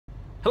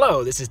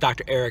Hello, this is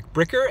Dr. Eric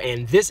Bricker,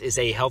 and this is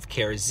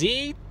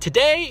AHealthcareZ.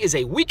 Today is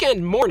a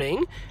weekend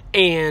morning,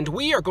 and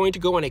we are going to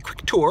go on a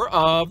quick tour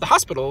of the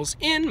hospitals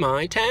in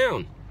my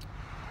town.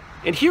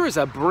 And here is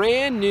a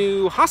brand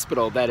new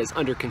hospital that is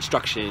under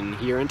construction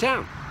here in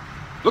town.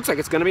 Looks like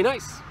it's going to be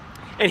nice.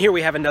 And here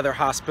we have another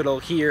hospital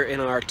here in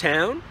our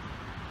town.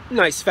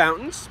 Nice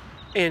fountains.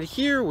 And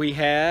here we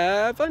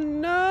have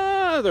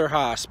another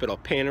hospital.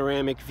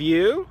 Panoramic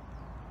view.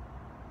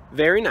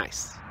 Very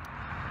nice.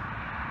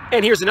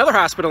 And here's another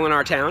hospital in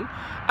our town.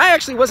 I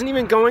actually wasn't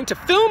even going to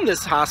film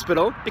this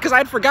hospital because I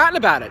had forgotten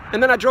about it.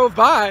 And then I drove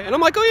by and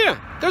I'm like, oh yeah,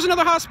 there's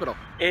another hospital.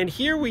 And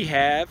here we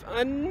have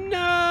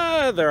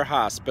another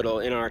hospital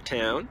in our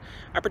town.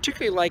 I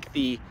particularly like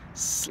the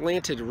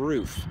slanted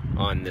roof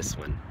on this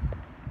one.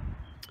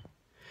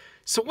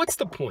 So what's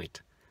the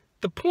point?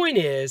 The point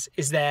is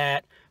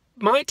that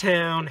my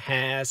town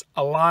has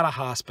a lot of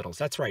hospitals.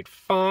 That's right,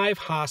 5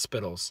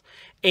 hospitals.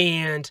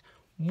 And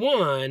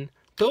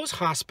those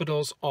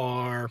hospitals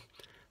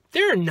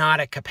they're not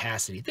at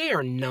capacity. They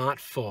are not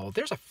full.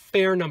 There's a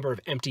fair number of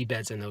empty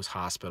beds in those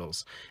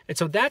hospitals. And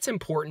so that's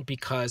important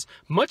because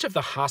much of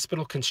the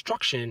hospital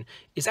construction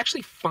is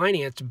actually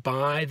financed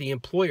by the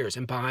employers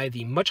and by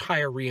the much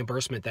higher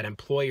reimbursement that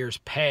employers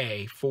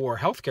pay for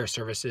healthcare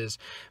services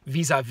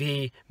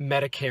vis-a-vis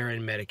Medicare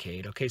and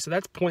Medicaid. Okay, so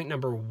that's point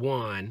number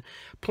 1.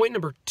 Point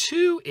number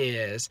 2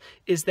 is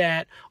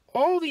that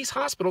all these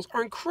hospitals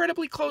are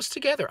incredibly close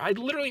together. I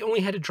literally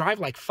only had to drive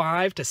like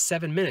 5 to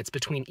 7 minutes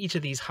between each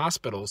of these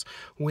hospitals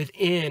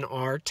within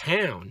our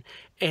town.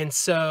 And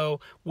so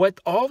what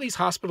all these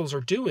hospitals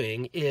are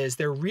doing is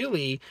they're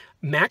really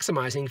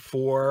maximizing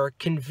for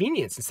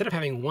convenience. Instead of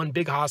having one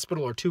big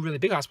hospital or 2 really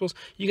big hospitals,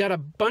 you got a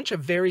bunch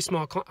of very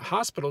small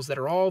hospitals that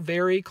are all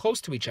very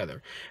close to each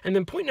other. And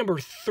then point number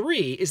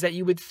 3 is that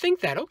you would think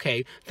that,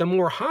 okay, the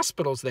more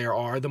hospitals there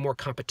are, the more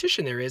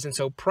competition there is, and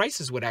so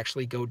prices would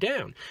actually go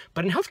down.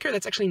 But in healthcare,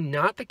 that's actually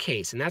not the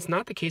case. And that's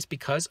not the case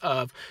because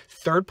of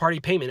third-party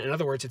payment. In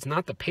other words, it's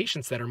not the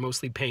patients that are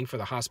mostly paying for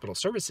the hospital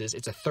services.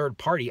 It's a third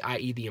party,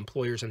 i.e. the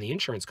employers and the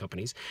insurance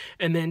companies.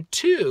 And then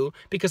 2,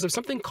 because of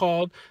something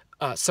called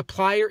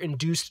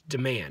supplier-induced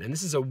demand. And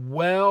this is a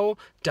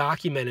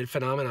well-documented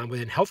phenomenon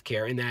within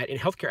healthcare, in that in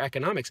healthcare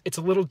economics, it's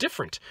a little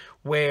different,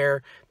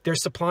 where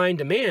there's supply and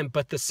demand,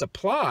 but the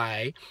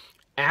supply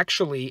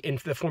actually, in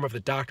the form of the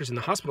doctors and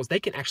the hospitals, they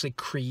can actually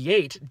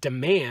create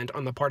demand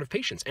on the part of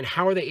patients. And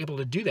how are they able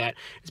to do that?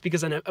 It's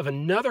because of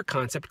another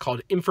concept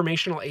called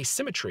informational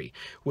asymmetry,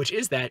 which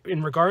is that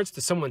in regards to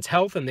someone's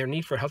health and their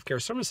need for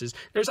healthcare services,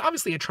 there's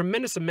obviously a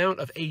tremendous amount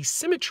of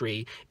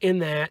asymmetry in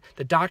that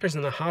the doctors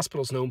and the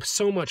hospitals know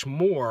so much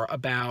more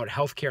about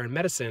healthcare and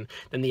medicine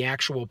than the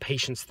actual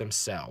patients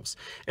themselves.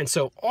 And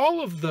so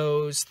all of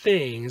those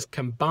things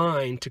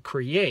combine to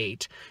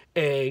create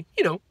a,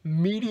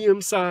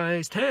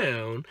 medium-sized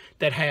town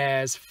that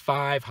has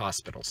 5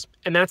 hospitals.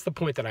 And that's the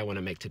point that I want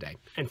to make today.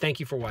 And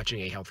thank you for watching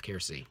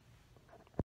AHealthcareZ.